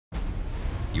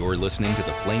You're listening to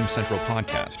the Flame Central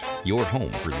Podcast, your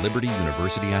home for Liberty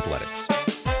University athletics.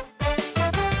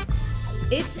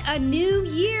 It's a new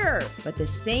year, but the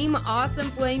same awesome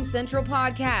Flame Central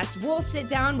podcast. We'll sit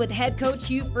down with head coach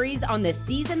Hugh Freeze on the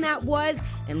season that was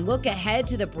and look ahead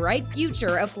to the bright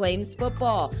future of Flames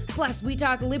football. Plus, we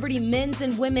talk Liberty men's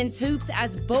and women's hoops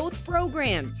as both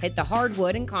programs hit the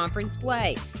hardwood in conference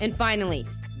play. And finally,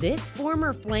 this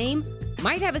former Flame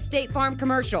might have a State Farm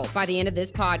commercial by the end of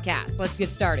this podcast. Let's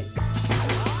get started.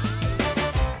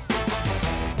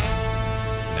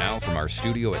 Now from our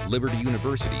studio at Liberty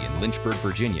University in Lynchburg,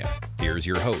 Virginia, here's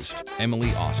your host,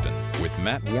 Emily Austin, with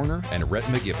Matt Warner and Rhett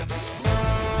McGibbon.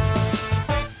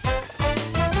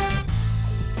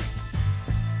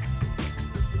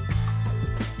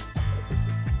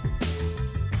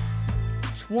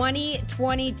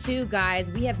 (2022) guys,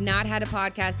 we have not had a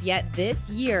podcast yet this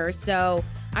year, so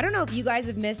I don't know if you guys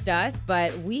have missed us,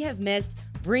 but we have missed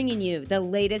bringing you the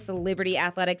latest Liberty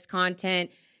athletics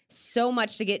content. So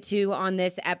much to get to on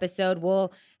this episode.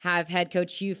 We'll have head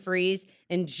coach Hugh Freeze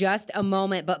in just a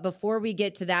moment, but before we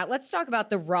get to that, let's talk about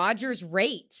the Rodgers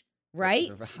rate, right?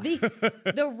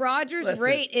 The Rodgers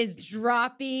rate is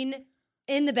dropping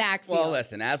in the backfield. Well,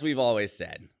 listen, as we've always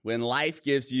said, when life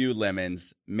gives you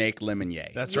lemons, make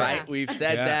lemonade. That's Yeah. right. We've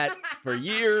said that for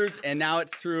years, and now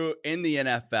it's true in the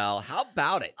NFL. How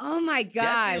about it? Oh my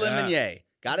gosh. Jesse Lemonnier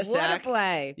got a What sack a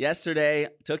play. yesterday,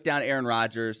 took down Aaron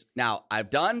Rodgers. Now, I've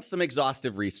done some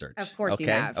exhaustive research. Of course you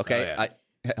okay? have. Okay, Oh,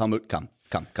 yeah. Helmut, come.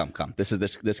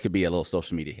 This could be a little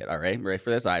social media hit. All right, ready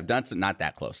for this? I've done some, not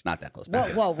that close.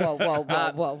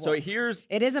 Whoa. So here's,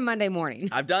 It is a Monday morning.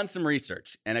 I've done some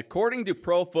research, and according to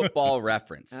Pro Football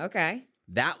Reference, Okay.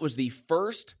 that was the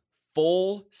first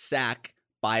full sack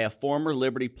by a former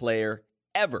Liberty player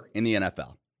ever in the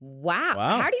NFL. Wow.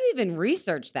 Wow. How do you even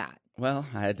research that? Well,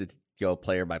 I had to go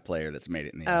player by player that's made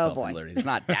it in the Oh, NFL boy. from Liberty. It's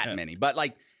not that many, but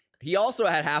like he also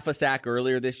had half a sack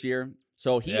earlier this year.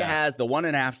 So he has the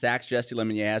 1.5 sacks Jesse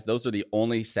Lemonnier has. Those are the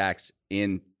only sacks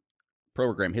in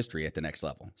program history at the next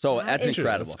level. So That that's is-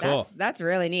 incredible. Cool. That's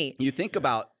really neat. You think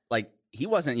about like he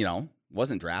wasn't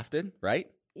drafted, right?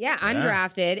 Yeah,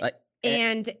 undrafted. Like,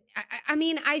 And I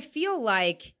mean, I feel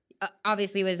like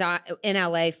obviously was in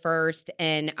LA first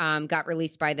and got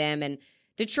released by them. And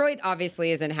Detroit obviously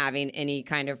isn't having any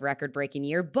kind of record-breaking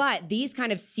year. But these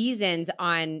kind of seasons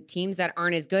on teams that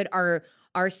aren't as good are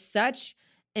such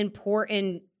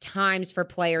important times for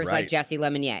players like Right. Jesse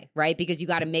Lemonnier, right? Because you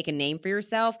got to make a name for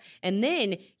yourself. And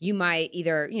then you might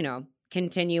either,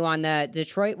 continue on the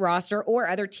Detroit roster or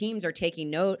other teams are taking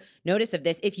notice of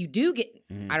this. If you do get,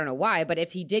 I don't know why, but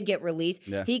if he did get released,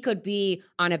 he could be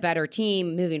on a better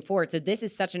team moving forward. So this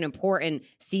is such an important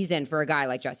season for a guy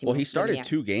like Jesse. Well, he started Lemonnier.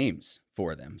 2 games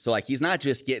for them. So like he's not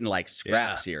just getting like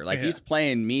scraps here. Like he's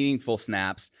playing meaningful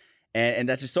snaps. And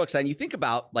that's just so exciting. You think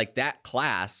about like that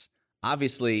class,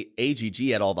 obviously AGG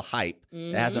had all the hype.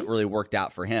 It hasn't really worked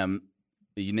out for him.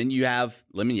 And then you have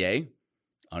Lemonnier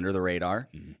under the radar.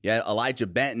 Yeah, Elijah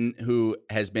Benton, who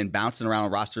has been bouncing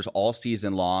around rosters all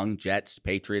season long. Jets,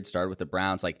 Patriots, started with the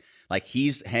Browns. Like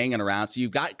he's hanging around. So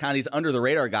you've got kind of these under the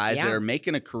radar guys that are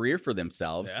making a career for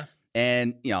themselves. Yeah.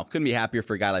 And, couldn't be happier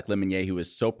for a guy like Lemonnier who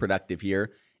is so productive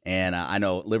here. And I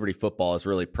know Liberty football is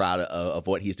really proud of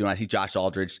what he's doing. I see Josh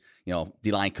Aldridge,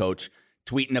 D-line coach,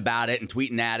 tweeting about it and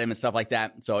tweeting at him and stuff like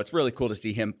that. So it's really cool to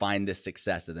see him find this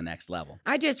success at the next level.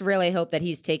 I just really hope that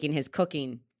he's taking his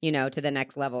cooking, to the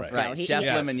next level still. Right. Chef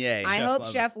Lemonnier. I hope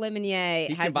Chef Lemonnier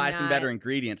He can buy some better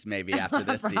ingredients maybe after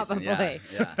this season. Yeah.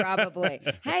 Probably.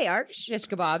 Hey, our shish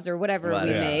kebabs or whatever we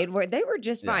made, they were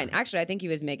just fine. Actually, I think he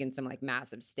was making some like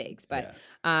massive steaks. But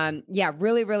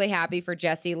really, really happy for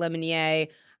Jesse Lemonnier.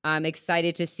 I'm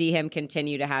excited to see him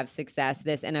continue to have success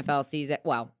this NFL season.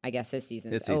 Well, I guess his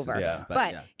season's over.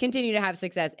 But continue to have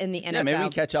success in the NFL. Yeah, maybe we can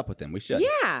catch up with him. We should.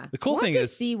 Yeah. The cool thing to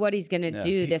is see what he's going to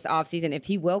do this offseason if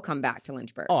he will come back to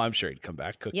Lynchburg. Oh, I'm sure he'd come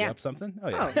back, cook you up something. Oh,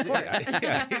 yeah. Oh, of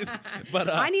course. But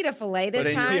I need a fillet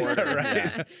this time.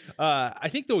 Right. I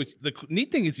think the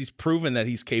neat thing is he's proven that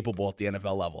he's capable at the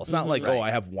NFL level. It's not like, I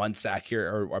have 1 sack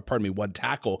here, or pardon me, 1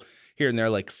 tackle here and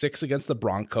there, like 6 against the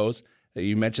Broncos.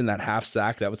 You mentioned that half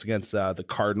sack. That was against the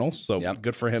Cardinals. So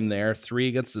good for him there. 3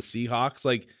 against the Seahawks.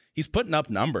 Like, he's putting up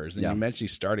numbers. And you mentioned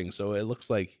he's starting. So it looks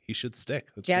like he should stick.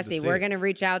 That's Jesse, we're going to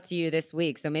reach out to you this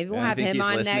week. So maybe we'll have him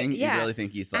on next. You really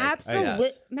think he's like,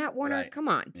 absolutely. Matt Warner, come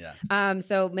on. Yeah.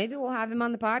 So maybe we'll have him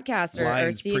on the podcast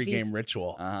or see if he's... pregame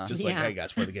ritual. Just like, hey,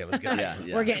 guys, for the game, let's get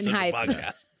We're getting hyped.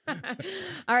 Podcast.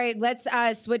 All right, let's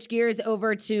switch gears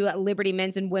over to Liberty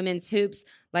men's and women's hoops.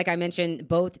 Like I mentioned,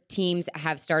 both teams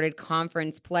have started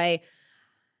conference play.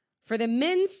 for the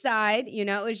men's side,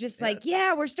 it was just like,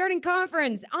 yeah, we're starting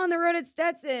conference on the road at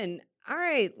Stetson. All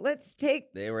right, let's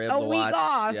take they were able a to week watch,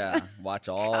 off. Yeah, watch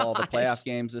all the playoff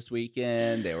games this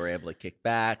weekend. They were able to kick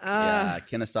back.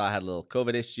 Kennesaw had a little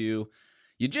COVID issue.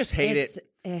 You just hate it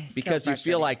because you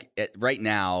feel like right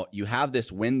now you have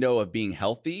this window of being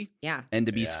healthy. Yeah. And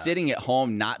to be sitting at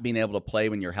home not being able to play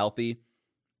when you're healthy,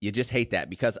 you just hate that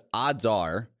because odds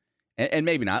are, and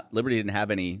maybe not, Liberty didn't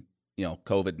have any,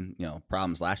 COVID,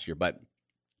 problems last year, but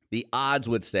the odds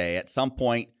would say at some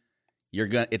point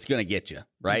it's gonna get you,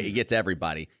 right? It gets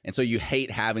everybody. And so you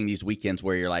hate having these weekends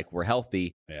where you're like, we're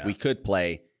healthy, we could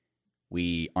play,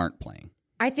 we aren't playing.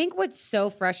 I think what's so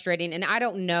frustrating, and I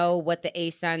don't know what the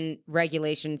ASUN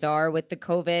regulations are with the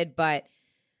COVID, but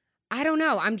I don't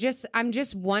know. I'm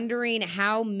just wondering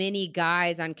how many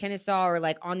guys on Kennesaw or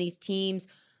like on these teams,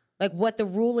 like what the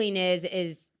ruling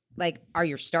is like, are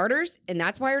your starters and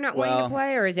that's why you're not wanting to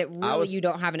play, or is it really you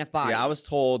don't have enough bodies? Yeah, I was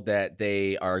told that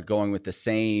they are going with the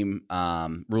same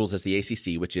rules as the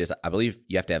ACC, which is I believe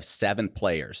you have to have 7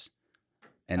 players,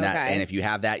 and and if you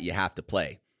have that, you have to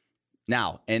play.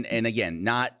 Now, and again,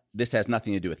 this has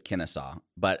nothing to do with Kennesaw,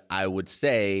 but I would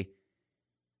say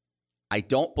I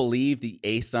don't believe the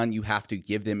ASUN you have to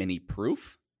give them any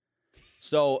proof.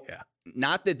 So,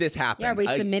 not that this happened. Yeah, are we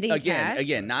submitting tests?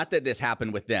 Again, not that this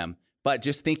happened with them, but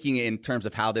just thinking in terms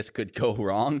of how this could go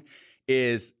wrong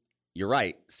is you're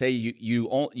right. Say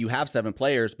you have 7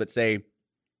 players, but say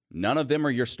none of them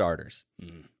are your starters.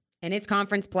 And it's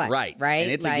conference play. Right.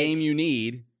 And it's a game you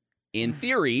need. In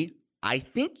theory, I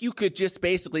think you could just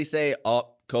basically say,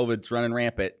 oh, COVID's running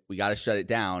rampant. We got to shut it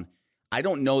down. I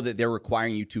don't know that they're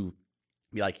requiring you to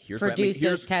be like, here's Rhett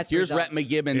McGibbon's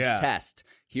test.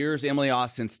 Here's Emily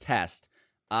Austin's test.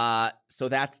 So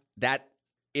that's that.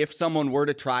 If someone were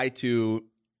to try to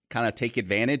kind of take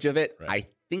advantage of it, I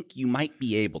think you might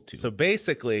be able to. So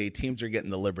basically, teams are getting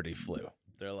the Liberty flu.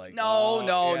 They're like, no, I'm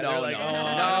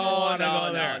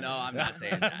not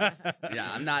saying that.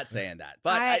 I'm not saying that.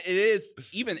 But it is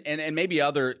even, and maybe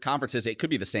other conferences, it could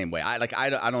be the same way.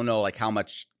 I don't know like how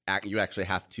much you actually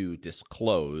have to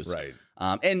disclose. Right.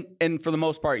 And for the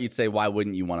most part, you'd say, why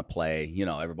wouldn't you want to play?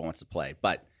 Everyone wants to play,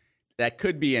 but that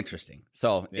could be interesting.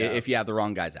 So if you have the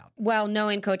wrong guys out. Well,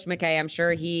 knowing Coach McKay, I'm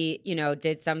sure he,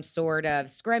 did some sort of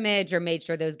scrimmage or made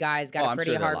sure those guys got a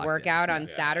pretty hard workout on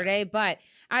Saturday. But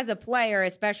as a player,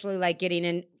 especially like getting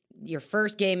in your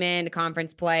first game into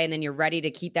conference play and then you're ready to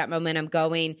keep that momentum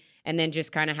going and then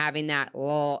just kind of having that,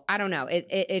 I don't know.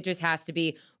 It just has to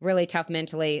be really tough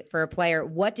mentally for a player.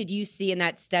 What did you see in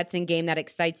that Stetson game that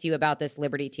excites you about this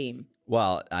Liberty team?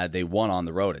 Well, they won on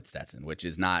the road at Stetson, which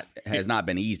has not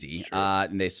been easy.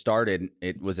 And they started,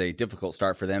 it was a difficult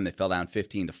start for them. They fell down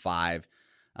 15-5.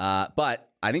 But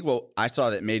I think what I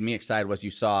saw that made me excited was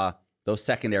you saw those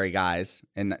secondary guys,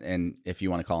 and if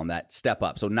you want to call them that, step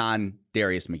up. So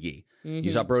non-Darius McGee.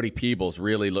 You saw Brody Peebles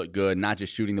really look good, not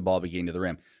just shooting the ball but getting to the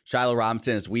rim. Shiloh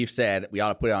Robinson, as we've said, we ought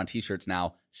to put it on T-shirts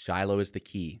now. Shiloh is the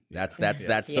key. That's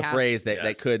the phrase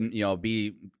that couldn't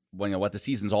be what the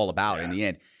season's all about in the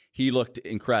end. He looked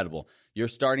incredible. You're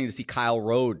starting to see Kyle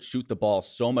Rhodes shoot the ball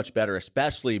so much better,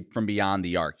 especially from beyond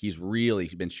the arc. He's really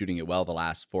been shooting it well the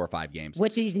last 4 or 5 games.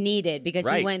 Which he's needed because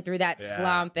he went through that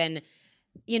slump. And,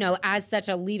 as such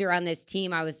a leader on this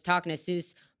team, I was talking to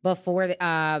Seuss before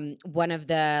one of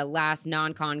the last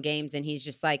non-con games, and he's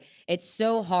just like, it's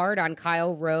so hard on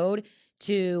Kyle Rhodes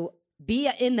to be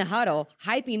in the huddle,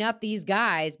 hyping up these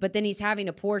guys, but then he's having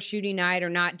a poor shooting night or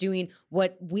not doing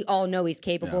what we all know he's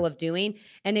capable of doing.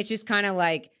 And it's just kind of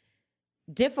like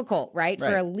difficult, right,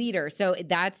 for a leader. So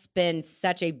that's been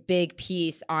such a big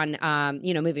piece on,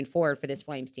 moving forward for this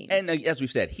Flames team. And as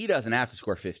we've said, he doesn't have to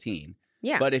score 15.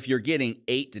 Yeah. But if you're getting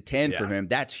 8 to 10 from him,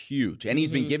 that's huge. And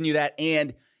he's been giving you that,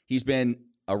 and he's been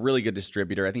a really good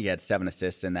distributor. I think he had 7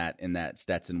 assists in that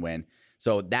Stetson win.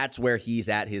 So that's where he's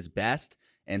at his best.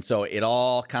 And so it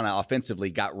all kind of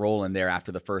offensively got rolling there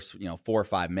after the first 4 or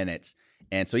 5 minutes.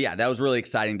 And so, that was really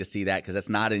exciting to see that because that's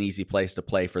not an easy place to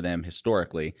play for them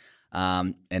historically.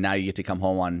 And now you get to come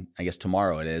home on, I guess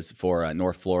tomorrow it is, for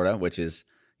North Florida, which is,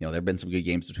 there have been some good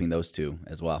games between those two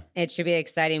as well. It should be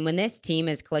exciting. When this team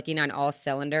is clicking on all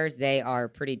cylinders, they are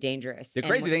pretty dangerous. The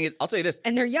crazy thing is, I'll tell you this.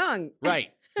 And they're young.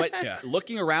 Right. But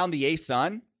looking around the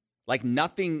ASUN, like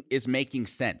nothing is making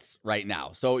sense right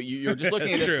now. So you're just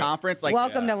looking at this conference. Like,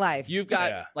 welcome to life. You've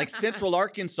got like Central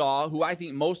Arkansas, who I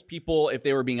think most people, if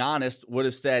they were being honest, would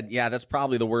have said, that's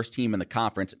probably the worst team in the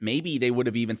conference. Maybe they would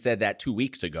have even said that 2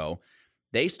 weeks ago.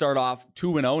 They start off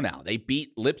 2-0 now. They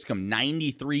beat Lipscomb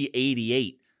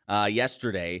 93-88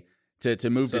 yesterday to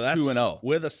move to 2-0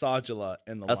 with Asajala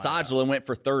in the lineup. Asajala went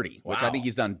for 30, which I think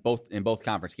he's done in both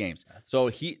conference games. So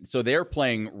they're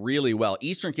playing really well.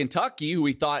 Eastern Kentucky, who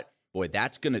we thought, boy,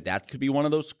 that could be one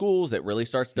of those schools that really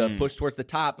starts to push towards the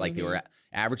top. Like they were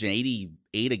averaging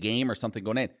 88 a game or something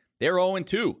going in. They're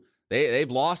 0-2.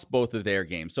 They've lost both of their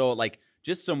games. So like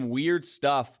just some weird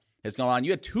stuff has gone on.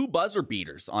 You had 2 buzzer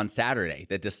beaters on Saturday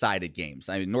that decided games.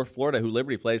 I mean, North Florida, who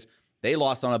Liberty plays, they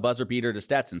lost on a buzzer beater to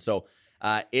Stetson. So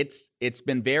it's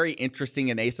been very interesting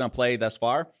in ASUN play thus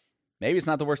far. Maybe it's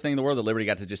not the worst thing in the world that Liberty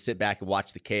got to just sit back and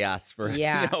watch the chaos for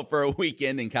for a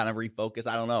weekend and kind of refocus.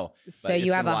 I don't know. So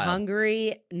you have a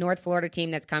hungry North Florida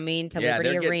team that's coming to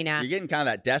Liberty Arena. You're getting kind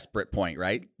of that desperate point,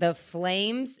 right? The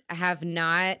Flames have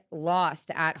not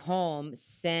lost at home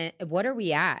since. What are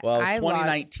we at? Well, it was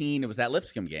 2019. It was that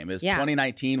Lipscomb game. It was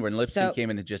 2019 when Lipscomb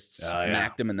came in and just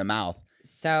smacked him in the mouth.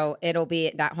 So it'll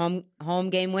be that home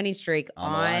game winning streak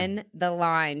on the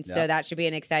line. Yep. So that should be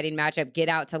an exciting matchup. Get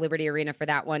out to Liberty Arena for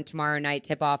that one tomorrow night.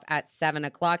 Tip off at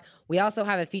 7:00. We also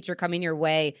have a feature coming your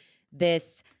way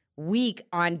this week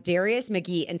on Darius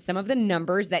McGee and some of the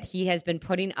numbers that he has been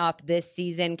putting up this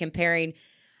season, comparing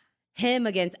him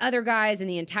against other guys in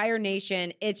the entire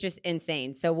nation. It's just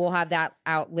insane. So we'll have that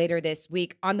out later this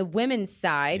week. On the women's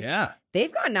side,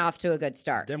 they've gotten off to a good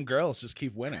start. Them girls just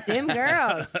keep winning. Them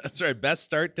girls. That's right. Best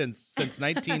start since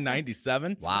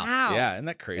 1997. Wow. Yeah, isn't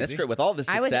that crazy? That's great. With all the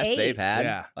success they've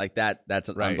had, like that's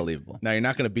unbelievable. Now, you're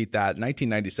not going to beat that.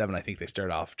 1997, I think they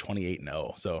started off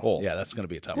 28-0. So, that's going to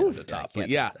be a tough one to top.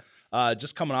 But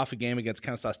just coming off a game against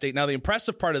Kennesaw State. Now, the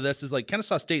impressive part of this is like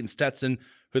Kennesaw State and Stetson,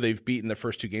 who they've beaten their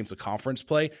first 2 games of conference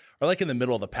play, are like in the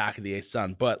middle of the pack of the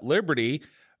ASUN. But Liberty,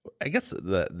 I guess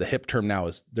the hip term now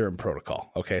is they're in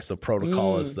protocol. Okay, so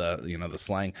protocol is the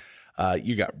slang.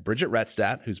 You got Bridget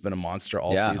Rettstadt, who's been a monster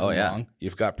all season long.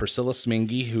 You've got Priscilla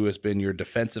Smingy, who has been your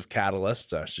defensive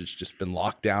catalyst. She's just been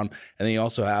locked down. And then you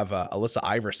also have Alyssa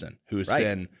Iverson, who's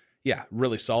been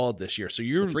really solid this year. So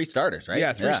you're 3 starters, right?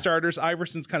 Yeah, 3 starters.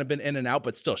 Iverson's kind of been in and out,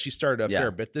 but still, she started a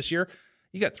fair bit this year.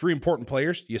 You got 3 important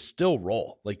players. You still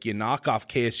roll. Like, you knock off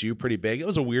KSU pretty big. It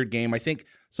was a weird game. I think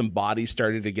some bodies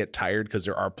started to get tired because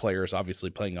there are players obviously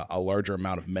playing a larger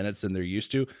amount of minutes than they're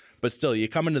used to. But still, you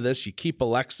come into this, you keep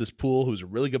Alexis Poole, who's a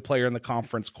really good player in the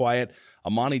conference, quiet.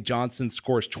 Amani Johnson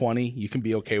scores 20. You can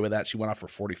be okay with that. She went off for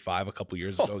 45 a couple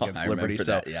years ago against Liberty,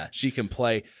 so she can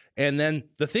play. And then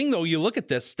the thing, though, you look at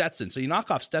this, Stetson. So you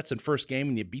knock off Stetson first game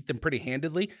and you beat them pretty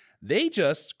handedly. They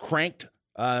just cranked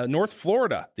North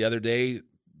Florida the other day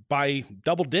by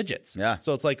double digits. Yeah.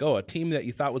 So it's like, a team that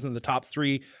you thought was in the top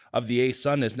 3 of the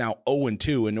ASUN is now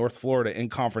 0-2 in North Florida in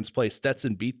conference play.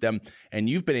 Stetson beat them, and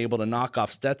you've been able to knock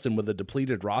off Stetson with a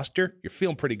depleted roster. You're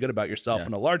feeling pretty good about yourself.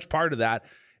 And a large part of that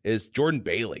is Jordan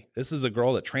Bailey. This is a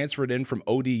girl that transferred in from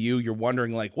ODU. You're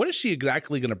wondering, like, what is she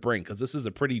exactly going to bring? Because this is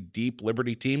a pretty deep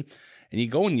Liberty team. And you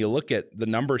go and you look at the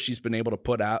numbers she's been able to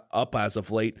put up as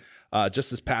of late. Just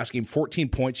this past game, 14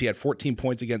 points. She had 14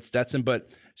 points against Stetson, but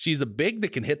she's a big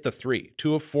that can hit the 3.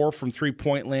 2 of 4 from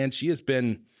 3-point land. She has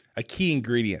been a key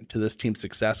ingredient to this team's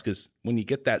success because when you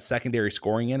get that secondary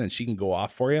scoring in and she can go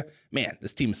off for you, man,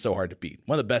 this team is so hard to beat.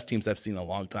 One of the best teams I've seen in a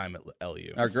long time at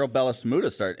LU. Our girl Bella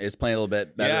Smuda is playing a little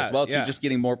bit better as well, too, just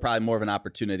getting probably more of an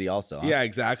opportunity also. Huh? Yeah,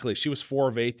 exactly. She was 4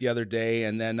 of 8 the other day.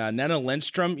 And then Nena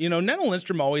Lindstrom, Nena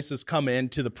Lindstrom always has come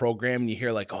into the program and you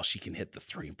hear like, she can hit the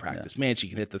 3 in practice. Man, she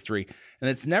can hit the 3. And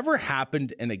it's never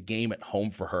happened in a game at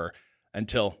home for her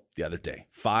until the other day.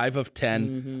 5 of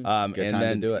 10. And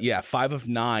then 5 of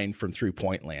 9 from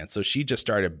 3-point land. So she just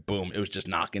started, boom, it was just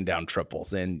knocking down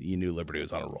triples, and you knew Liberty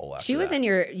was on a roll after She was that.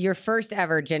 in your first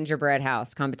ever gingerbread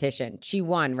house competition. She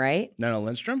won, right? Nena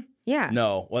Lindstrom? Yeah.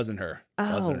 No, wasn't her.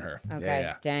 Wasn't her. Okay.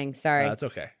 Yeah. Dang. Sorry. That's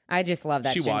okay. I just love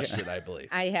that. She watched it, I believe.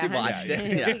 She watched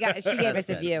it. She gave us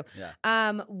a view.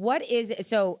 Yeah. What is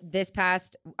so this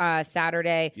past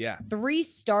Saturday? 3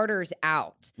 starters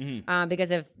out because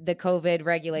of the COVID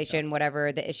regulation,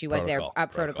 whatever the issue was there.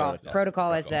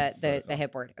 Protocol is the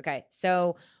hip word. Okay.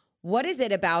 So what is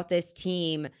it about this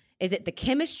team? Is it the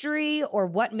chemistry, or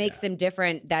what makes them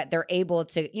different that they're able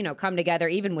to come together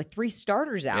even with 3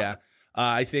 starters out? Yeah.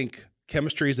 I think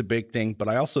chemistry is a big thing, but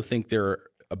I also think their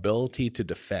ability to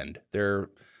defend. They're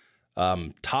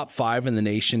top 5 in the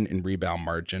nation in rebound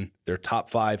margin. They're top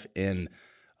 5 in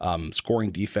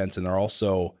scoring defense, and they're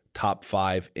also top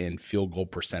 5 in field goal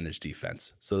percentage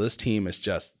defense. So this team is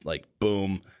just like,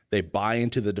 boom. They buy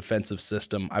into the defensive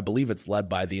system. I believe it's led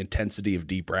by the intensity of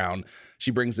Dee Brown.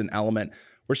 She brings an element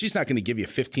where she's not going to give you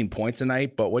 15 points a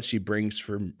night, but what she brings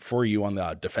for you on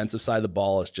the defensive side of the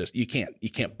ball is just you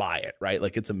can't buy it, right?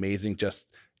 Like, it's amazing just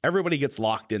everybody gets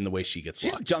locked in the way she gets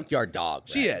She's locked a junkyard dog.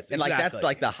 She right? is, And like that's exactly.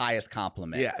 like the highest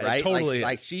compliment. Yeah, it right? totally is.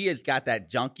 Like she has got that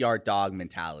junkyard dog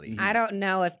mentality. I don't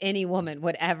know if any woman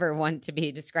would ever want to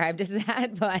be described as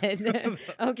that, but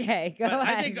okay, go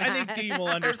ahead. I think Dee will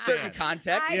There's certain understand.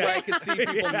 context where I could see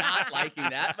people not liking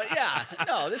that, but yeah,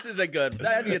 no, this is a good.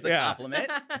 I think it's a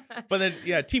compliment. But then,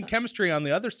 team chemistry on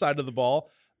the other side of the ball,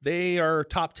 they are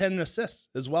top 10 in assists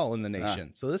as well in the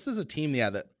nation. So this is a team,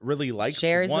 that really likes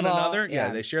Shares one the ball, another.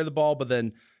 yeah. They share the ball, but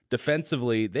then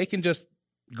defensively, they can just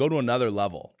go to another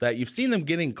level that you've seen them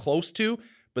getting close to,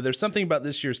 but there's something about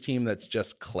this year's team that's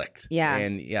just clicked. Yeah.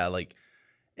 And like,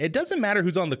 it doesn't matter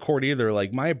who's on the court either.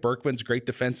 Like Maya Berkman's great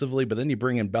defensively, but then you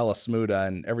bring in Bella Smuda,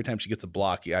 and every time she gets a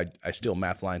block, I steal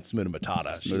Matt's line, Smuda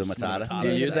Matata. Smuda Matata. Matata. Do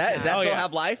you use that? Does that still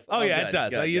have life? Oh, yeah, good, it does.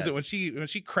 good, I use good. it when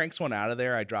she cranks one out of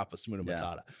there. I drop a Smuda Yeah.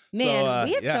 Matata. Man, So,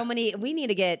 we have so many. We need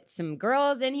to get some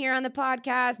girls in here on the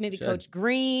podcast, maybe Coach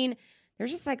Green.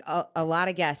 There's just like a lot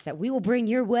of guests that we will bring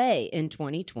your way in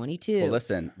 2022. Well,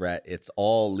 listen, Rhett, it's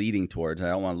all leading towards, and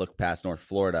I don't want to look past North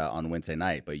Florida on Wednesday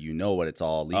night, but you know what it's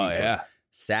all leading towards. yeah.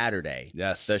 Saturday.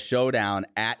 Yes. The showdown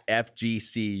at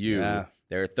FGCU. Yeah.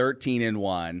 They're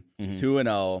 13-1,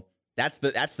 2-0. That's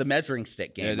the measuring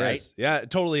stick game, It right? is. Yeah, it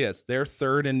totally is. They're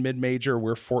third in mid-major.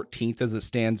 We're 14th as it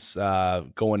stands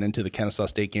going into the Kennesaw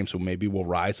State game, so maybe we'll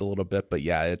rise a little bit. But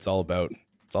yeah, it's all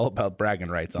about bragging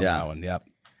rights on that one. Yep.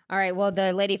 All right. Well,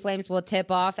 the Lady Flames will tip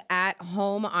off at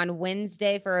home on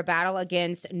Wednesday for a battle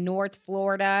against North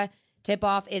Florida. Tip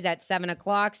off is at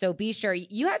 7:00. So be sure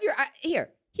you have your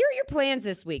here. Here are your plans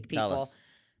this week, Tell people. us.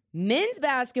 Men's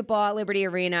basketball at Liberty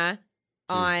Arena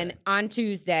on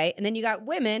Tuesday, and then you got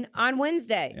women on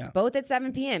Wednesday, both at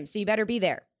 7 p.m. So you better be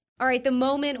there. All right, the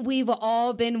moment we've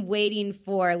all been waiting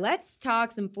for. Let's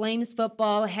talk some Flames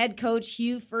football. Head coach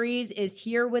Hugh Freeze is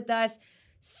here with us.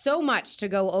 So much to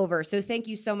go over. So thank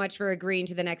you so much for agreeing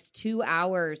to the next 2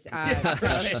 hours.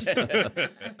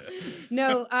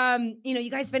 No, you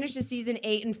guys finished the season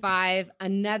 8-5,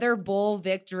 another bowl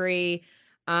victory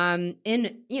in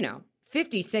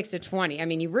 56-20. I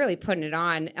mean, you're really putting it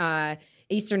on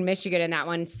Eastern Michigan in that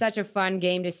one. Such a fun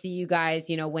game to see you guys,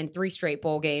 win 3 straight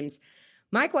bowl games.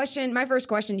 My first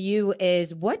question to you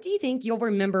is, what do you think you'll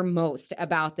remember most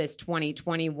about this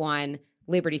 2021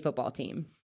 Liberty football team?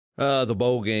 The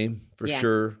bowl game, for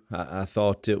sure. I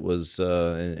thought it was,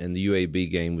 and the UAB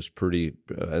game was pretty,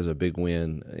 as a big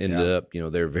win. Ended up,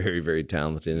 they're very, very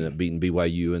talented. Ended up beating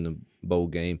BYU in the bowl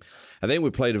game. I think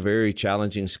we played a very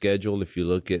challenging schedule if you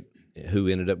look at who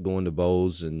ended up going to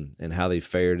bowls and how they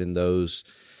fared in those.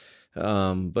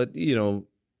 But,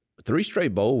 3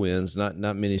 straight bowl wins, not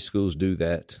many schools do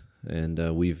that.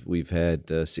 And we've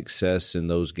had success in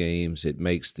those games. It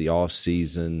makes the off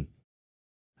season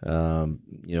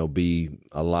be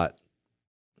a lot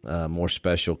more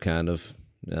special, kind of,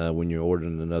 when you're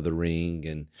ordering another ring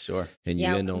and Sure. And you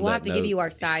end on we'll that have to give you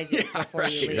our sizes before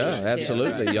you leave. Yeah, too.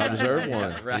 absolutely. Y'all deserve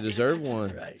one. Right. You deserve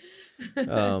one. Right.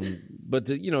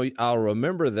 But I'll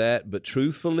remember that. But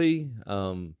truthfully,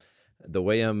 the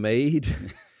way I'm made,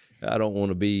 I don't want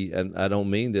to be, and I don't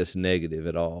mean this negative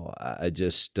at all. I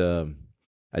just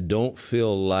I don't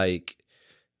feel like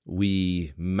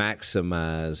we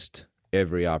maximized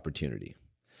every opportunity,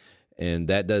 and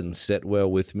that doesn't sit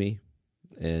well with me.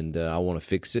 And I want to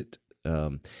fix it.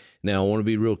 Now I want to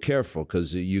be real careful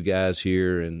because you guys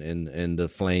here and the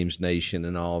Flames Nation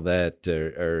and all that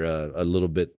are a little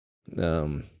bit.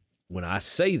 When I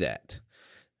say that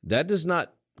does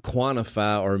not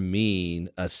quantify or mean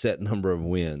a set number of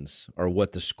wins or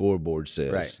what the scoreboard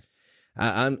says.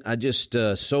 Right. I just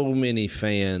so many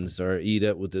fans are eat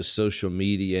up with this social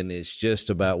media, and it's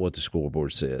just about what the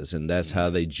scoreboard says, and that's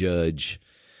how they judge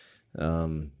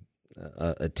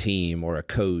a team or a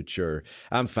coach. Or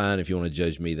I'm fine if you want to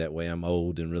judge me that way. I'm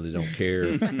old and really don't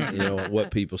care,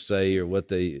 what people say or what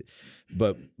they.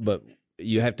 But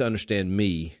you have to understand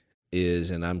me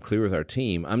is, and I'm clear with our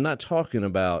team. I'm not talking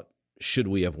about should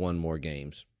we have won more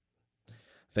games. I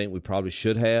think we probably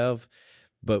should have.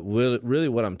 But really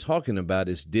what I'm talking about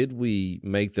is, did we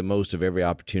make the most of every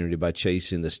opportunity by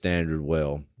chasing the standard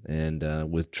well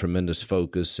and with tremendous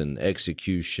focus and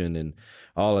execution and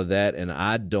all of that? And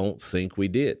I don't think we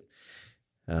did.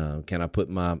 Can I put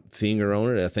my finger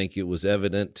on it? I think it was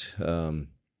evident in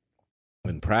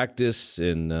practice,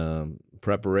 in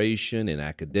preparation, in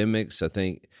academics. I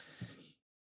think,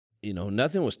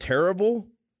 nothing was terrible,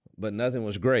 but nothing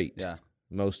was great. Yeah.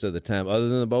 Most of the time, other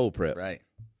than the bowl prep. Right.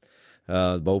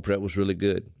 The bowl prep was really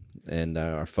good, and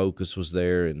our focus was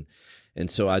there, and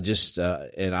so I just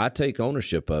and I take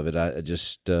ownership of it. I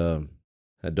just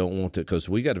I don't want to, because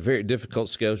we got a very difficult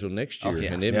schedule next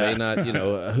year, and it may not,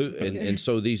 and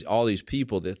so all these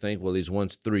people that think, well, he's won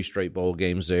 3 straight bowl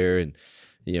games there, and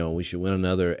we should win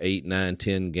another 8, 9,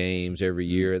 10 games every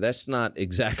year. That's not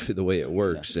exactly the way it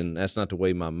works, and that's not the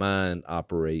way my mind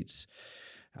operates.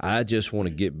 I just want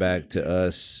to get back to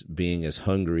us being as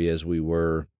hungry as we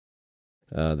were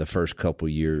the first couple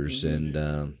years, and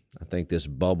I think this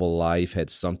bubble life had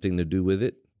something to do with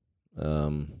it.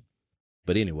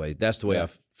 But anyway, that's the way I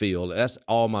feel. That's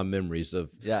all my memories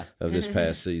of this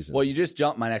past season. Well, you just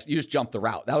jumped the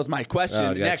route. That was my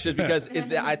question next, is because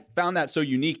I found that so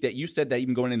unique that you said that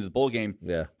even going into the bowl game,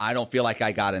 I don't feel like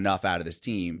I got enough out of this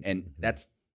team, and that's.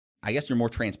 I guess you're more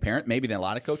transparent maybe than a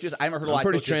lot of coaches. I haven't heard a lot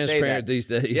of coaches say that. I'm pretty transparent these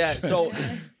days. Yeah, so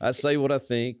I say what I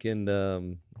think, and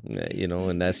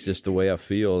and that's just the way I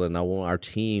feel. And I want our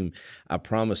team. I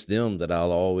promise them that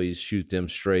I'll always shoot them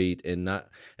straight, and I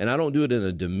don't do it in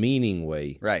a demeaning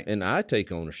way. Right. And I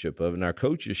take ownership of it, and our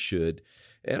coaches should,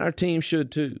 and our team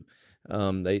should too.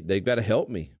 They've got to help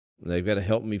me. They've got to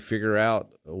help me figure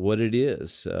out what it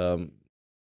is,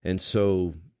 and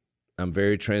so. I'm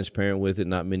very transparent with it.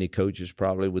 Not many coaches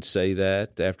probably would say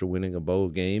that after winning a bowl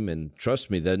game. And trust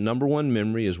me, the number one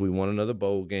memory is we won another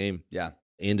bowl game. Yeah.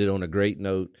 Ended on a great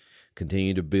note.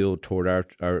 Continue to build toward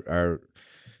our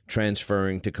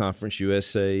transferring to Conference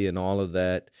USA and all of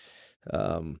that.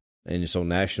 And it's on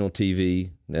national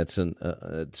TV.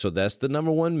 So that's the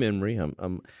number one memory.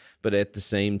 But at the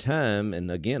same time, and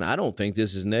again, I don't think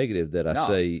this is negative that I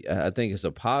say. I think it's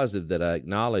a positive that I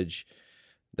acknowledge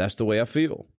that's the way I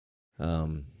feel.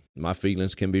 My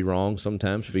feelings can be wrong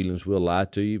sometimes. Feelings will lie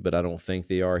to you, but I don't think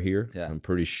they are here. Yeah. I'm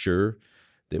pretty sure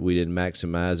that we didn't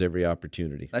maximize every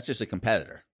opportunity. That's just a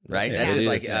competitor, right? Yeah, that's just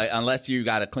like unless you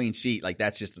got a clean sheet, like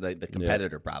that's just the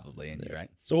competitor probably in you,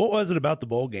 right? So what was it about the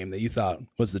bowl game that you thought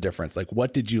was the difference? Like,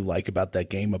 what did you like about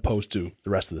that game opposed to the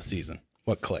rest of the season?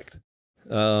 What clicked?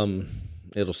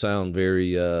 It'll sound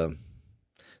very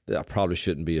I probably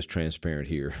shouldn't be as transparent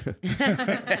here.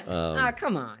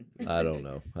 Come on. I don't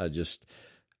know.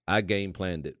 I game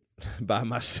planned it by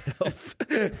myself,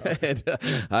 and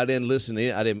I didn't listen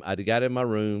in. I got in my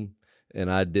room and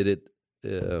I did it.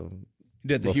 You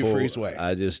did the Hugh Freeze way.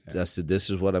 I said, this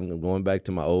is what I'm going back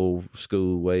to my old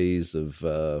school ways of.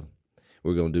 We're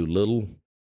going to do little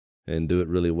and do it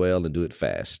really well and do it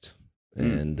fast,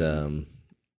 and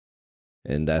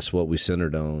that's what we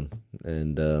centered on,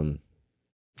 and.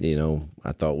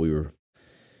 I thought we were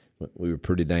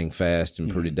pretty dang fast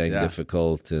and pretty dang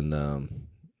difficult, and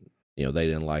they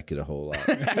didn't like it a whole lot.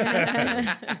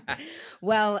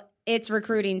 Well, it's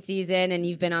recruiting season, and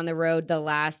you've been on the road the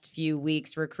last few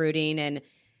weeks recruiting, and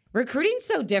recruiting's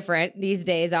so different these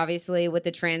days, obviously, with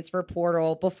the transfer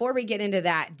portal. Before we get into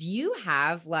that, do you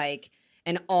have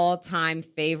an all-time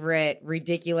favorite,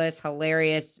 ridiculous,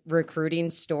 hilarious recruiting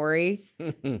story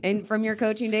and from your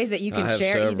coaching days that you can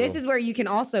share? Several. This is where you can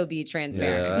also be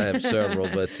transparent. Yeah, I have several,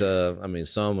 but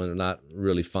some are not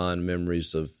really fond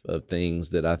memories of things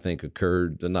that I think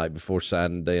occurred the night before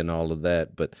signing day and all of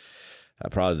that. But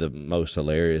probably the most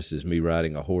hilarious is me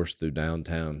riding a horse through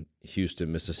downtown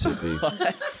Houston, Mississippi,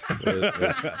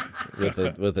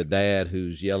 with a dad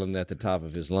who's yelling at the top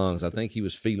of his lungs. I think he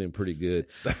was feeling pretty good,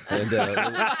 and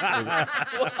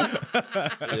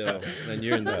and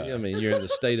you're in the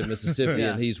state of Mississippi,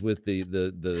 and he's with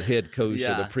the head coach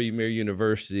of the premier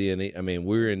university, and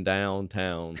we're in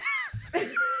downtown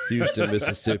Houston,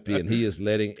 Mississippi, and he is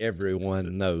letting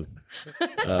everyone know.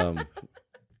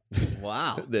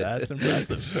 Wow, that's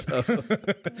impressive.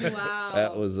 Wow,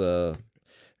 that was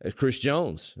Chris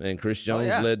Jones, and Chris Jones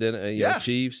led the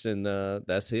Chiefs, and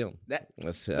that's him.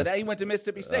 But he went to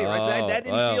Mississippi State, right? So that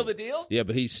didn't seal the deal. Yeah,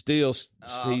 but he's still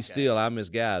I'm his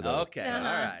guy though. Okay, all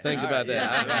right. Think about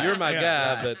that. Yeah. You're my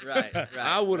guy, but right,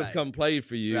 I would have come play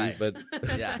for you, but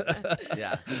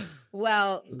yeah.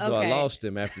 Well, okay. So I lost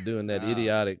him after doing that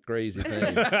idiotic, crazy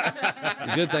thing.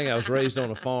 The good thing I was raised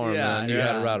on a farm and I knew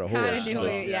how to ride a horse.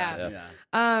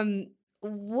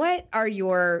 What are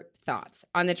your thoughts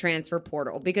on the transfer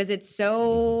portal? Because it's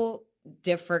so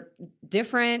difficult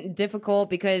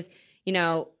because,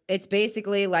 it's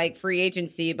basically like free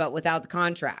agency, but without the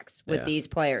contracts with these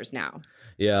players now.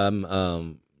 Yeah.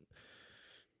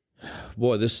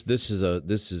 Boy, this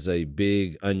is a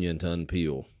big onion to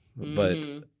unpeel. But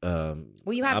you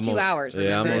have 2 hours.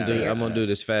 Yeah, I'm gonna do it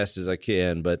as fast as I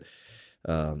can. But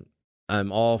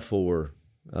I'm all for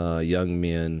young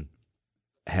men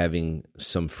having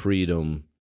some freedom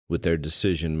with their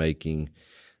decision making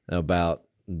about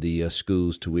the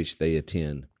schools to which they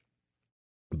attend.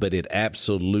 But it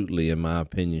absolutely, in my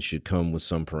opinion, should come with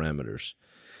some parameters.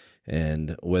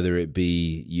 And whether it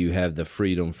be you have the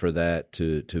freedom for that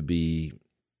to be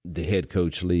the head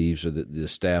coach leaves or the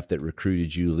staff that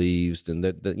recruited you leaves, then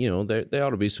that there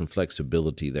ought to be some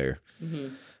flexibility there.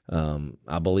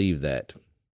 I believe that.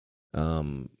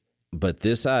 But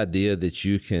this idea that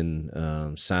you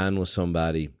can sign with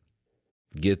somebody,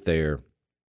 get there,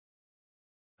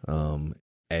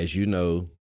 as you know,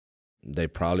 they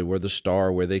probably were the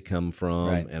star where they come from,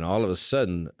 right, and all of a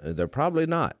sudden they're probably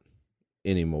not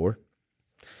anymore.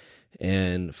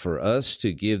 And for us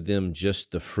to give them just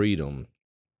the freedom,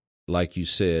 like you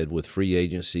said, with free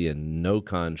agency and no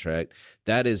contract,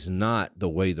 that is not the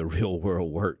way the real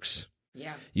world works.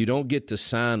 Yeah, you don't get to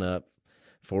sign up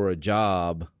for a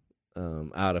job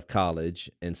out of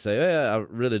college and say, I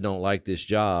really don't like this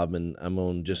job, and I'm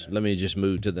going to let me just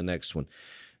move to the next one.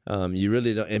 You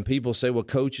really don't. And people say,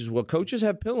 coaches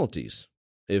have penalties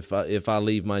if I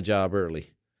leave my job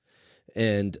early.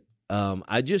 And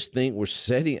I just think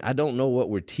I don't know what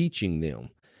we're teaching them.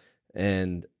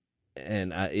 And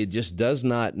it just does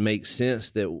not make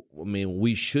sense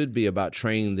we should be about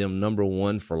training them, number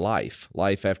one, for life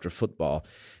after football.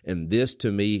 And this,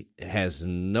 to me, has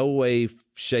no way,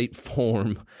 shape,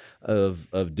 form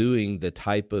of doing the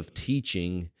type of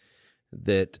teaching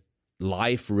that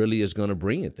life really is going to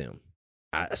bring at them.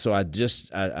 So I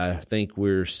think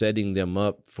we're setting them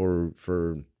up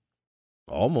for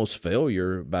almost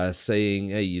failure by saying,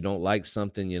 hey, you don't like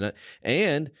something,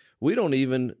 and we don't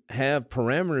even have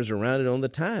parameters around it on the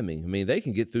timing. I mean, they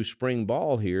can get through spring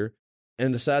ball here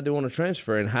and decide they want to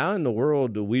transfer. And how in the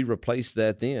world do we replace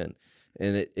that then?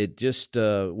 And it just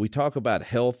we talk about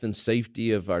health and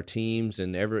safety of our teams,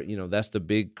 and that's the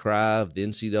big cry of the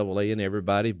NCAA and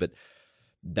everybody. But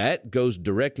that goes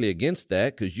directly against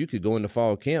that, because you could go into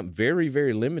fall camp very,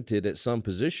 very limited at some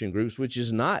position groups, which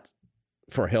is not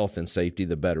for health and safety,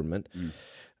 the betterment.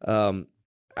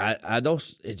 I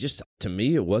don't. It just, to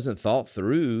me, it wasn't thought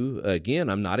through. Again,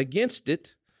 I'm not against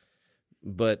it,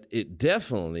 but it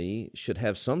definitely should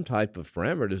have some type of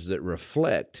parameters that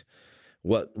reflect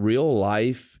what real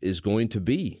life is going to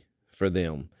be for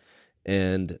them.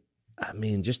 And I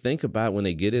mean, just think about when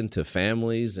they get into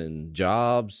families and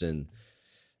jobs, and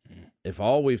if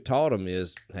all we've taught them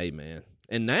is, hey, man,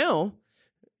 and now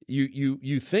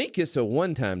you think it's a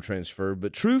one-time transfer,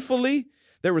 but truthfully,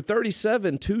 there were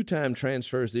 37 two-time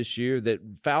transfers this year that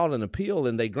filed an appeal,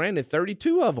 and they granted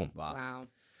 32 of them. Wow.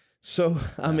 So,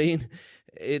 I mean,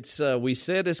 it's we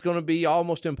said it's going to be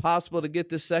almost impossible to get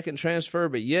this second transfer,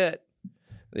 but yet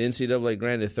the NCAA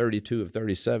granted 32 of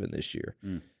 37 this year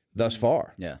thus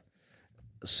far. Yeah.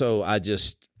 So I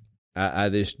just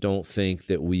don't think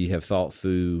that we have thought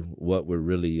through what we're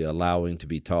really allowing to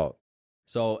be taught.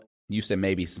 So you said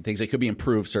maybe some things that could be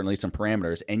improved, certainly some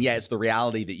parameters, and yet it's the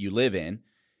reality that you live in.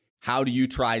 How do you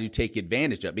try to take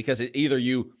advantage of it? Because either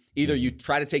you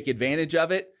try to take advantage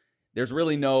of it. There's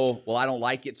really no, I don't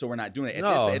like it, so we're not doing it.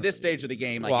 At this stage of the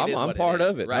game, like, I'm part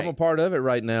of it. Right? I'm a part of it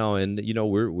right now, and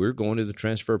we're going to the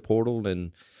transfer portal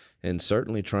and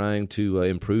certainly trying to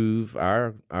improve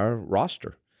our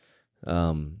roster.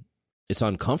 It's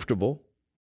uncomfortable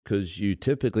because you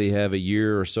typically have a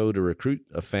year or so to recruit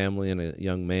a family and a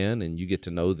young man, and you get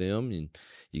to know them, and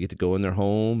you get to go in their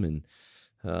home and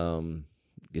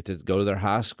get to go to their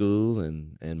high school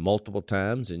and multiple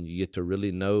times, and you get to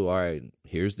really know, all right,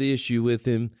 here's the issue with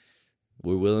him.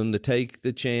 We're willing to take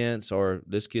the chance, or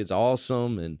this kid's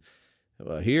awesome. And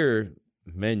here,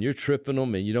 man, you're tripping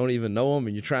them and you don't even know them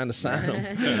and you're trying to sign them.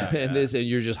 and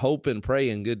you're just hoping,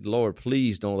 praying, good Lord,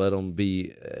 please don't let them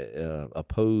be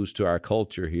opposed to our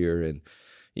culture here. And,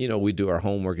 we do our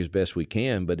homework as best we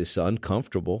can, but it's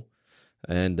uncomfortable.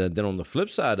 And then on the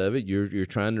flip side of it, you're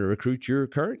trying to recruit your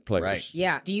current players. Right.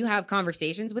 Yeah. Do you have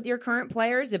conversations with your current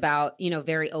players about,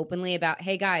 very openly about,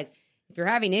 hey, guys, if you're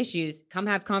having issues, come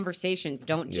have conversations.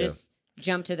 Don't just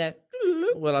jump to the.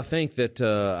 Well, I think that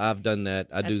I've done that.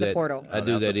 I do that. Portal. I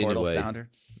do that anyway. Sounder.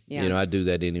 Yeah. I do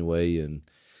that anyway, and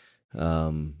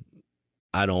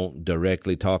I don't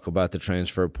directly talk about the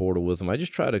transfer portal with them. I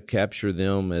just try to capture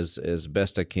them as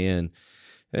best I can.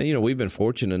 And we've been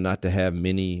fortunate not to have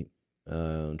many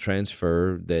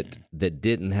transfer that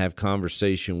didn't have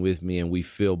conversation with me, and we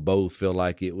both feel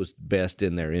like it was best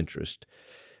in their interest.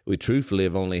 We truthfully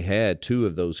have only had 2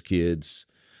 of those kids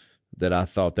that I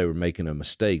thought they were making a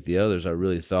mistake. The others, I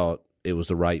really thought it was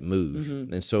the right move.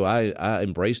 Mm-hmm. And so I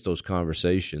embraced those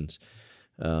conversations.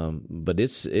 But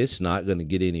it's not going to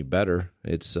get any better.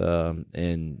 It's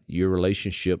and your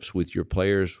relationships with your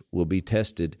players will be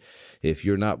tested. If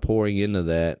you're not pouring into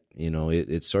that,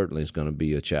 it certainly is going to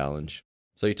be a challenge.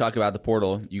 So you talk about the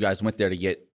portal. You guys went there to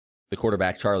get the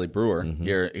quarterback Charlie Brewer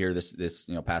here this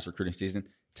past recruiting season.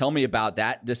 Tell me about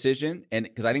that decision. And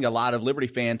because I think a lot of Liberty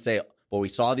fans say, well, we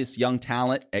saw this young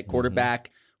talent at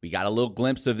quarterback. We got a little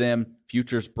glimpse of them.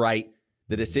 Future's bright.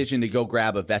 The decision to go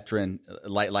grab a veteran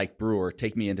like Brewer,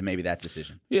 take me into maybe that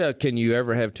decision. Yeah, can you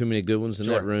ever have too many good ones in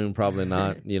that room? Probably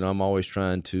not. I'm always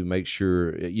trying to make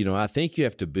sure, I think you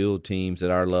have to build teams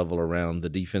at our level around the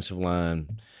defensive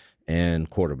line and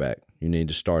quarterback. You need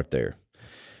to start there.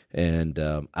 And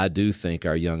I do think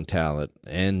our young talent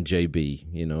and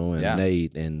JB, and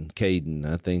Nate and Caden,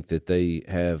 I think that they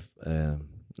have a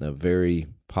very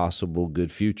possible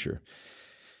good future.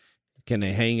 Can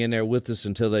they hang in there with us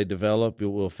until they develop?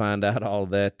 We'll find out all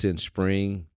that in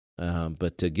spring.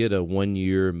 But to get a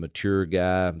 1-year mature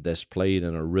guy that's played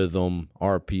in a rhythm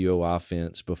RPO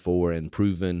offense before and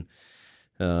proven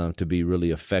to be really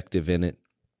effective in it,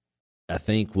 I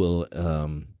think will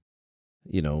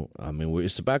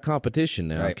it's about competition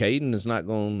now. Right. Caden is not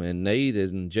going, and Nate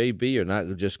and JB are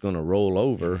not just going to roll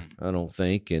over, I don't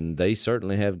think, and they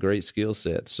certainly have great skill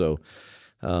sets. So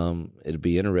it'll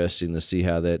be interesting to see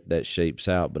how that shapes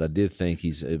out. But I did think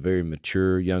he's a very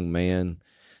mature young man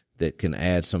that can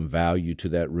add some value to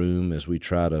that room as we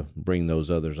try to bring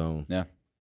those others on. Yeah.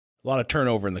 A lot of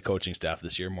turnover in the coaching staff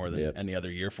this year, more than any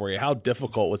other year for you. How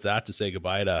difficult was that to say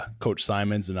goodbye to Coach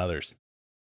Simons and others?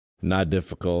 Not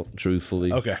difficult,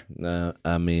 truthfully. Okay.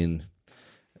 I mean,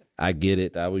 I get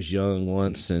it. I was young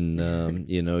once, and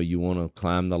you want to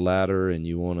climb the ladder, and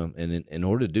you want to, and in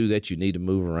order to do that, you need to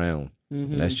move around.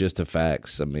 Mm-hmm. That's just the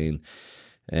facts. I mean,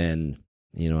 and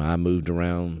I moved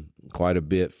around quite a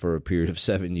bit for a period of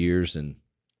 7 years, and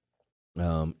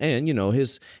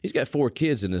he's got 4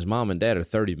 kids, and his mom and dad are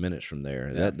 30 minutes from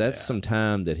there. That's some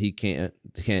time that he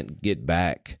can't get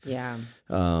back. Yeah.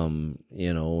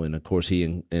 And of course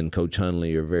he and Coach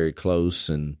Hundley are very close,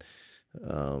 and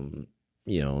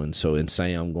and so in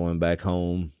Sam going back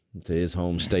home to his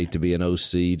home state to be an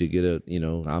OC to get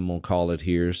I'm gonna call it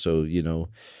here, so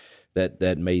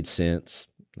that made sense.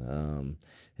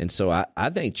 And so I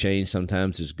think change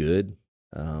sometimes is good.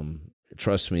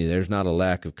 Trust me, there's not a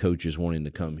lack of coaches wanting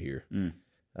to come here.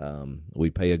 We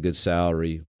pay a good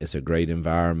salary. It's a great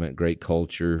environment, great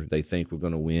culture. They think we're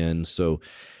going to win. So,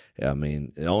 I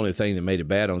mean, the only thing that made it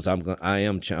bad is I'm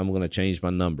going to change my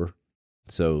number.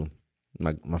 So,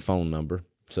 my phone number.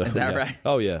 So, is that right?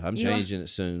 Oh yeah, I'm changing it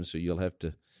soon. So you'll have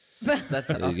to. That's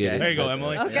okay. There you go,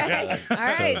 Emily. Okay, all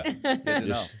right. Good to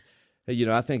know.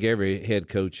 I think every head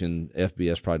coach in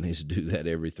FBS probably needs to do that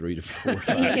every 3 to 4 or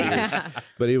 5 years.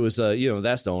 But it was,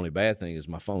 that's the only bad thing is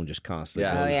my phone just constantly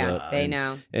blows up. They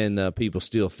know. And people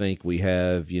still think we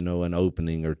have, an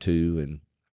opening or two. And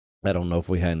I don't know if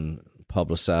we hadn't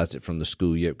publicized it from the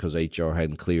school yet because HR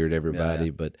hadn't cleared everybody.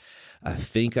 Yeah. But I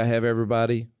think I have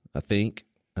everybody. I think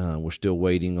we're still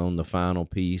waiting on the final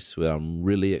piece that I'm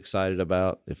really excited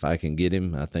about. If I can get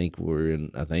him, I think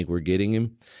we're getting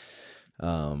him.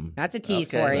 That's a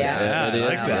tease for you.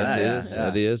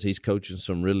 That is. He's coaching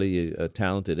some really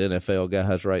talented NFL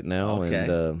guys right now,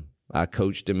 and I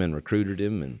coached him and recruited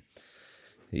him, and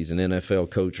he's an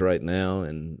NFL coach right now,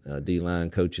 and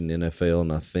D-line coaching the NFL.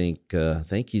 And I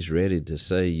think he's ready to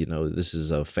say, this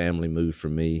is a family move for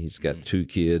me. He's got 2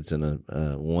 kids and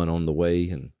one on the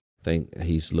way, and I think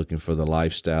he's looking for the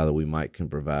lifestyle that we can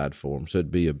provide for him. So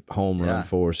it'd be a home run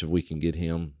for us if we can get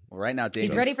him. Well, right now,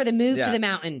 he's ready for the move to the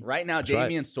mountain. Right now,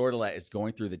 Damian Sordelet is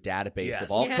going through the database of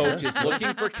all coaches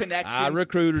looking for connections. I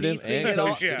recruited him and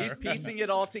coached him. He's piecing it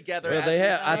all together. Well, they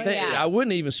have. I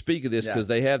wouldn't even speak of this because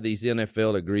they have these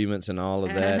NFL agreements and all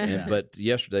of that. But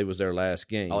yesterday was their last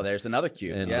game. Oh, there's another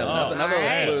cue. And, another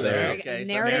clue there. Okay,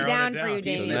 narrowed it down for you,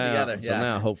 Damian. So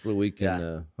now, hopefully we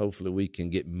can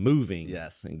get moving.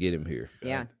 Yes. And get him here.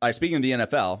 Yeah. All right. Speaking of the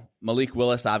NFL, Malik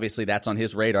Willis, obviously that's on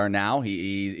his radar now.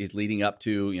 He's leading up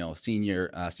to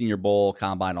Senior Bowl,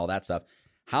 Combine, all that stuff.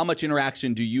 How much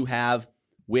interaction do you have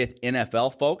with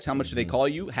NFL folks? How much do they call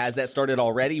you? Has that started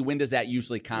already? When does that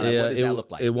usually what does that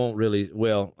look like? It won't really.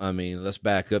 Well, I mean, let's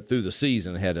back up through the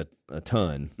season. Had a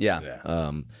ton.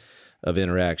 Of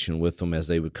interaction with them as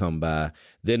they would come by.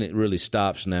 Then it really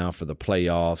stops now for the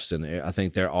playoffs, and I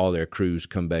think all their crews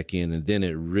come back in, and then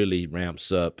it really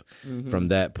ramps up from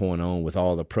that point on with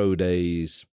all the pro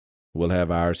days. We'll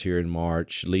have ours here in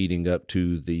March, leading up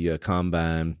to the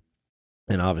Combine,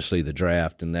 and obviously the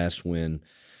draft, and that's when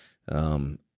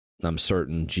I'm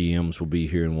certain GMs will be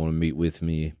here and want to meet with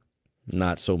me.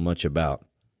 Not so much about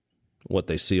what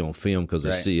they see on film because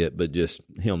they see it, but just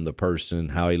him, the person,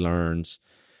 how he learns.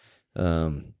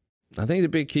 I think the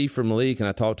big key for Malik, and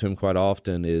I talk to him quite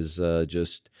often, is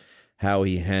just how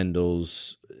he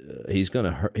handles. He's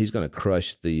gonna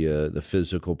crush the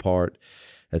physical part.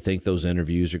 I think those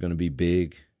interviews are going to be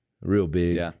big, real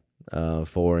big. Yeah.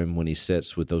 for him when he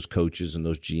sets with those coaches and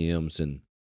those GMs, and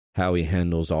how he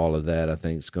handles all of that. I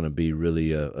think it's going to be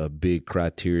really a big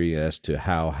criteria as to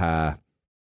how high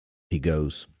he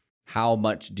goes. How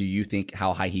much do you think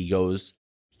how high he goes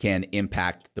can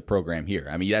impact the program here?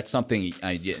 I mean, that's something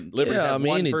Liberty's had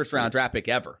one first-round draft pick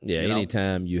ever. Yeah,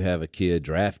 anytime you have a kid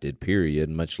drafted, period,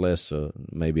 much less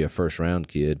maybe a first-round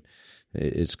kid,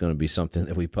 it's going to be something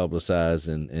that we publicize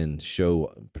and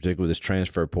show, particularly with this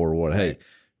transfer portal. Right. Hey,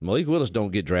 Malik Willis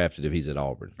don't get drafted if he's at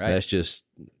Auburn. Right. That's just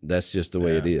the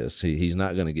way it is. He's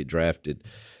not going to get drafted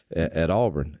at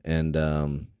Auburn.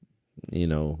 And,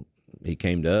 he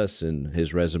came to us and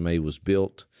his resume was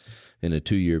built in a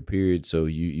 2-year period. So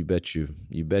you bet you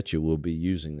we'll be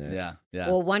using that. Yeah.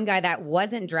 Well, one guy that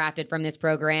wasn't drafted from this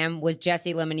program was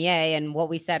Jesse Lemonnier. And what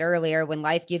we said earlier, when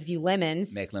life gives you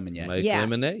lemons, make lemonade. Make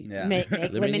lemonade. Yeah. Make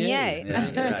lemonade.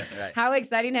 Yeah, right. How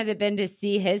exciting has it been to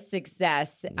see his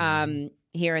success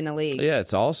here in the league? Yeah,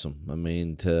 it's awesome. I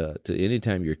mean, to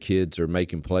anytime your kids are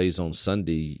making plays on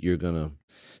Sunday,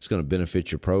 it's going to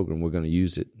benefit your program. We're going to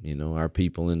use it. Our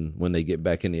people, when they get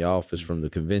back in the office from the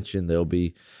convention, they'll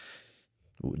be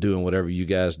doing whatever you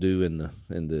guys do in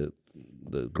the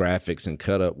graphics and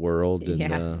cut up world,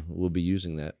 and we'll be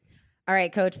using that. All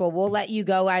right, Coach. Well, we'll let you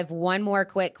go. I have one more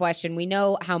quick question. We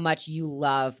know how much you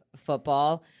love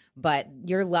football, but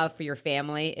your love for your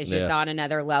family is just on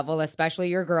another level, especially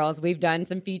your girls. We've done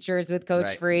some features with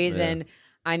Coach Freeze, and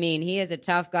I mean, he is a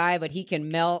tough guy, but he can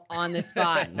melt on the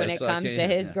spot when it comes to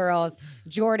his girls.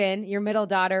 Jordan, your middle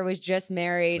daughter was just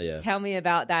married. Yeah. Tell me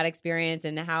about that experience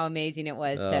and how amazing it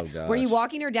was. Were you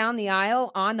walking her down the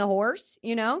aisle on the horse,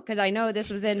 Because I know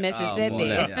this was in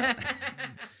Mississippi.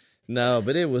 No,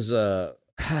 but it was,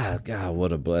 God,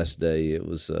 what a blessed day. It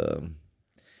was,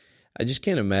 I just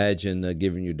can't imagine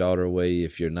giving your daughter away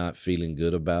if you're not feeling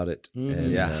good about it.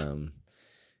 Mm-hmm. And,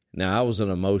 now, I was an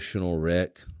emotional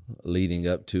wreck leading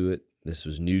up to it. This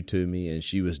was new to me, and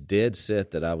she was dead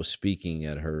set that I was speaking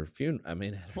at her funeral. I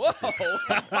mean,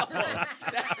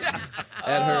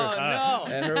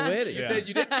 at her wedding. You said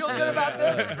you didn't feel good about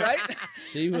this, right?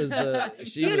 She was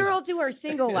funeral to her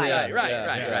single life.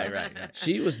 Right.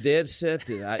 She was dead set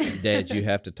that Dad, you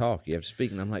have to talk. You have to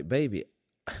speak, and I'm like, baby,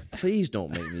 please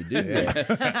don't make me do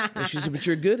that. And she said, but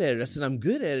you're good at it. I said, I'm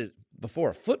good at it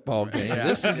before a football game.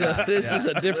 This is a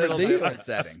different deal. Different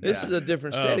setting. This is a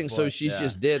different setting. Boy. So she's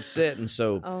just dead set, and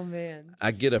so I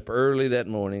get up early that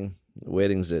morning. The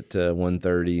wedding's at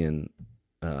 1:30, and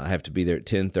I have to be there at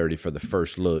 10:30 for the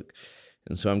first look.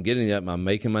 And so I'm getting up, I'm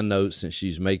making my notes, and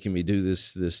she's making me do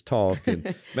this talk, and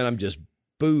man, I'm just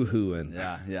boo-hooing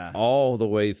all the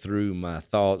way through my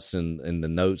thoughts and the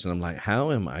notes, and I'm like, how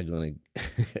am I going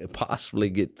to possibly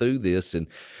get through this? And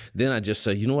then I just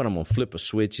say, you know what, I'm going to flip a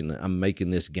switch, and I'm making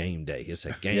this game day. It's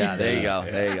a game day. Yeah,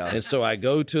 there you go. And so I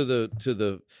go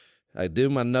I do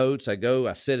my notes. I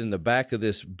sit in the back of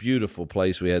this beautiful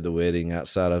place. We had the wedding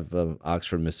outside of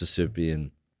Oxford, Mississippi,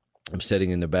 and I'm sitting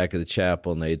in the back of the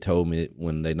chapel, and they told me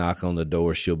when they knock on the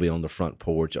door, she'll be on the front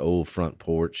porch, old front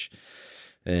porch,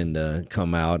 and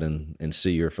come out and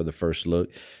see her for the first look.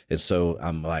 And so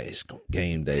I'm like, it's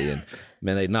game day. And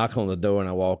man, they knock on the door, and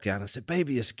I walk out, and I said,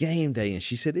 baby, it's game day. And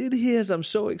she said, it is. I'm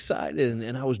so excited.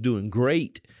 And I was doing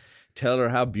great. Tell her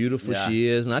how beautiful she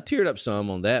is. And I teared up some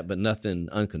on that, but nothing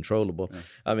uncontrollable. Yeah.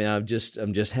 I mean, I'm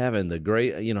just having the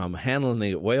great, I'm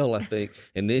handling it well, I think.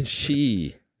 And then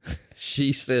she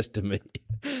says to me,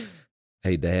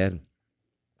 hey, Dad,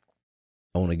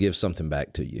 I want to give something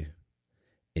back to you.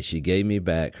 And she gave me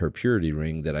back her purity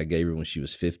ring that I gave her when she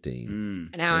was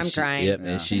 15. Now I'm crying. Yep,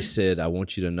 and she said, I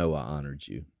want you to know I honored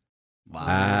you.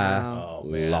 Wow. I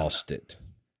lost it.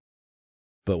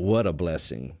 But what a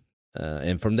blessing.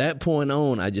 And from that point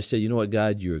on, I just said, you know what,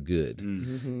 God, you're good.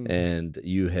 Mm-hmm. And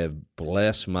you have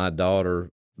blessed my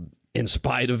daughter in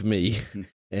spite of me.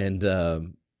 And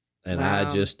I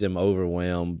just am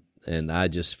overwhelmed. And I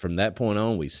just, from that point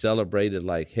on, we celebrated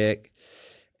like heck.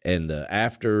 And the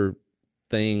after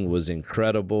thing was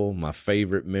incredible. My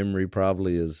favorite memory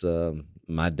probably is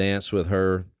my dance with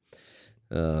her,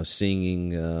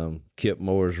 singing Kip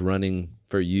Moore's Running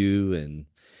for You,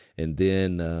 and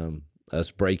then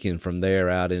us breaking from there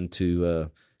out into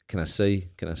can I say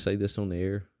this on the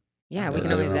air? Yeah, we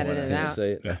can always edit it out.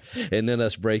 Say it. And then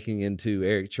us breaking into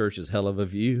Eric Church's Hell of a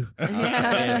View.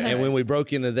 and when we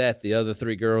broke into that, the other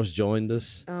three girls joined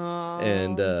us. Aww.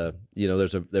 And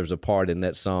there's a part in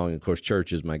that song. Of course,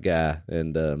 Church is my guy,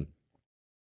 and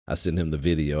I sent him the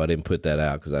video. I didn't put that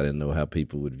out because I didn't know how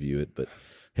people would view it, but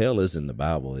hell is in the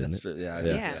Bible, isn't it?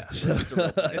 Yeah. It's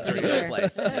a real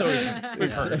place. So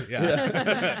we've heard.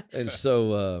 Yeah. And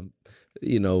so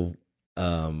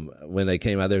when they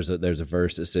came out, there's a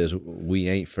verse that says, "We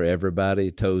ain't for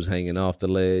everybody, toes hanging off the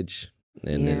ledge."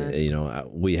 And then,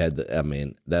 we had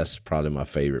that's probably my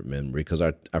favorite memory because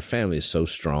our family is so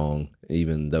strong,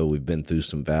 even though we've been through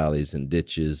some valleys and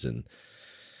ditches and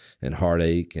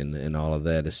heartache and all of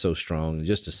that is so strong. And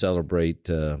just to celebrate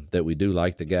that we do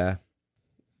like the guy,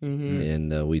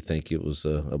 and we think it was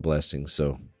a blessing.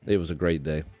 So it was a great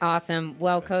day. Awesome.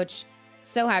 Well, Coach,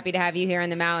 so happy to have you here in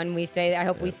the mountain. I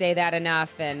hope we say that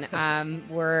enough. And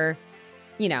we're,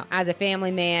 as a family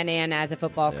man and as a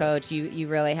football coach, you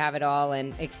really have it all,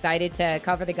 and excited to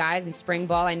cover the guys in spring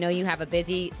ball. I know you have a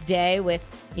busy day with,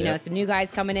 some new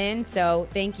guys coming in. So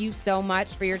thank you so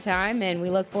much for your time, and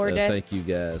we look forward to. Thank you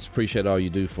guys. Appreciate all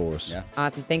you do for us. Yeah.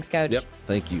 Awesome. Thanks, Coach. Yep.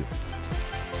 Thank you.